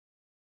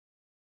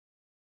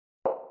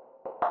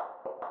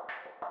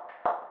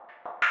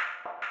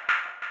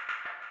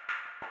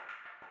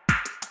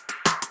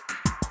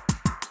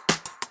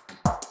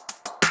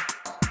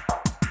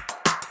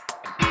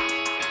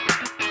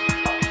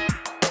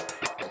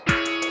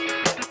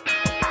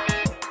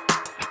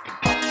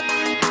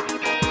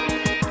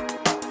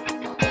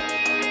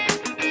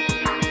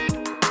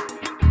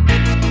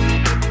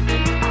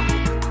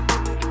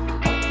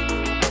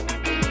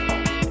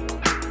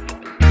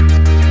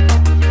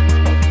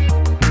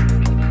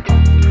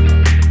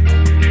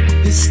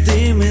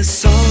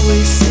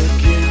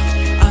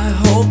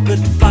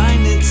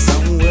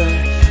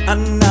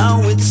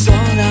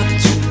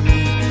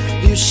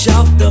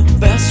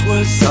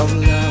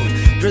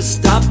We're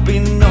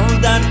stopping all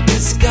that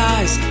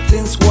disguise.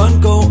 Things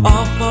won't go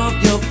off of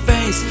your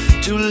face.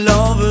 Two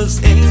lovers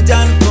ain't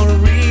done for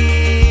real.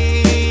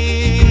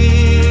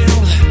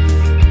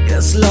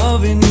 Yes,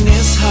 loving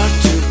is hard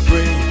to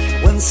bring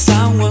when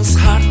someone's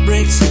heart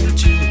breaks in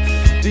two.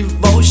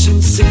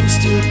 Devotion seems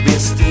to be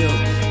still.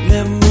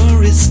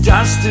 Memory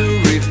starts to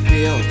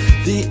reveal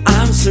the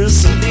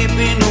answers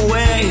slipping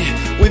away.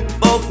 We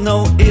both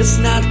know it's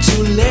not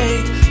too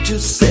late to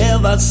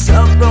save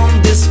ourselves from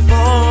this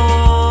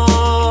fall.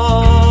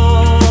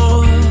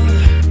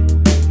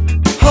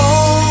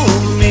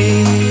 Hold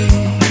me,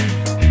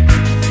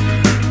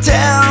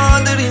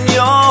 tell it in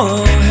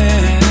your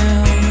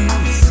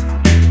hands.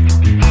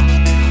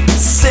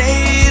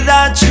 Say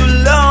that you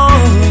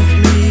love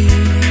me,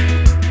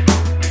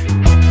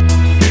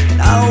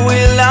 and I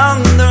will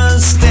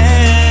understand.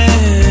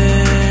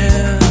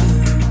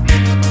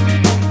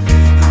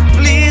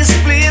 Please,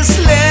 please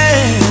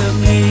let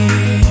me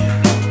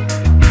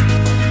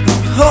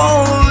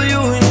hold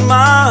you in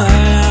my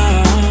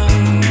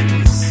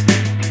arms,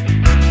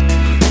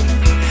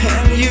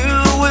 and you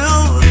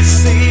will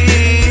see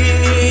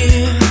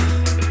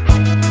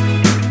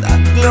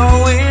that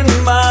glow in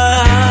my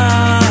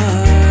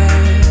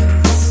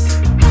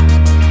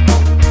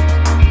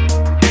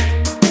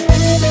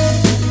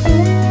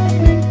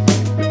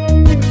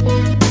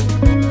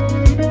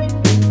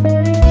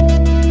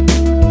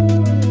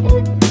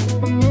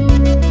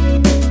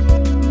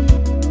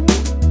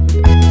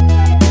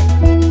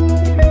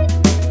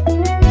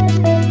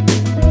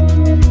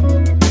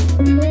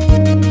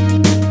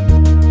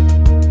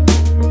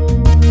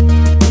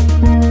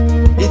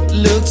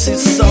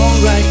it's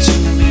alright to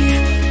me.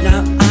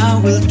 Now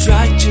I will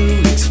try to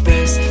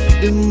express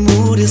the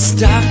mood is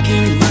stuck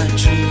in my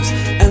dreams,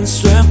 and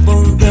swear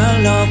for the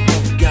love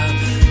of God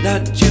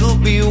that you'll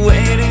be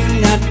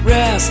waiting at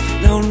rest.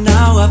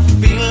 Now I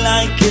feel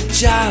like a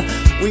child.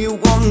 We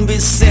won't be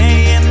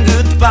saying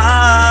goodbye.